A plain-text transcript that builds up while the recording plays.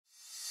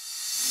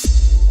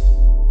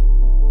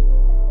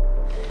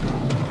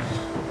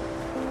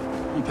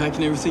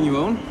packing everything you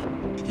own?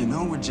 You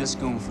know we're just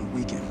going for the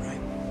weekend, right?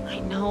 I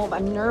know, but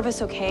I'm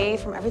nervous, okay?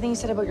 From everything you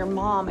said about your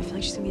mom, I feel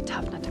like she's gonna be a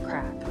tough nut to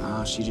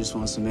crack. She just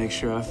wants to make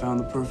sure I found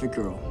the perfect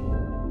girl.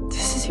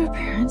 This is your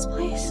parents'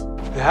 place?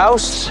 The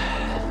house,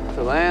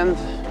 the land,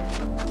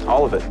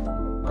 all of it.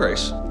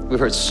 Grace, we've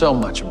heard so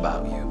much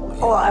about you.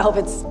 Well, I hope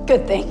it's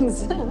good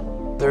things.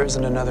 There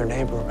isn't another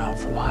neighbor around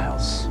for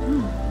miles.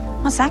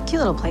 What's that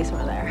cute little place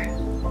over there?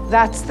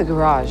 That's the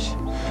garage.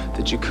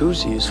 The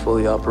jacuzzi is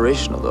fully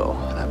operational, though.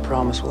 And I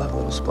promise we'll have a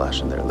little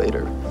splash in there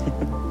later.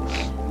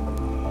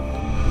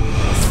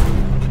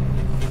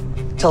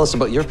 Tell us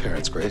about your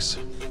parents, Grace.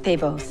 They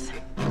both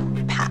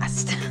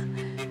passed.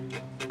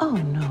 Oh,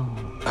 no.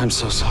 I'm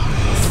so sorry.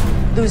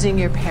 Losing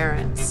your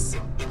parents,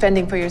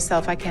 fending for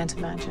yourself, I can't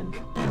imagine.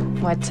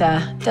 What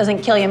doesn't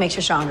kill you makes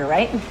you stronger,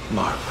 right?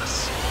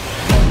 Marvelous.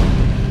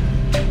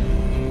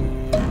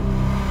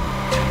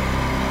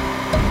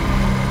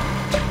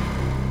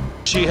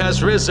 She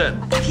has risen.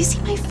 Have you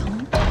seen my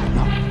phone?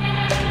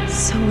 No.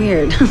 So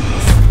weird.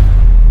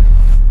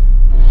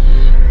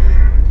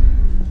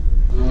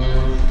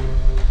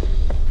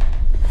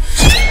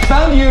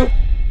 Found you!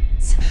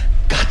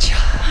 Gotcha.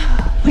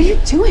 What are you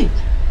doing?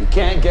 You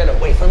can't get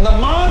away from the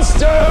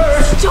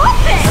monsters! Stop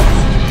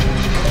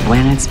it!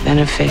 When it's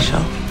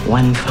beneficial,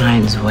 one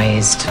finds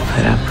ways to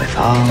put up with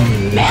all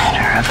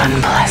manner of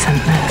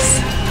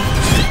unpleasantness.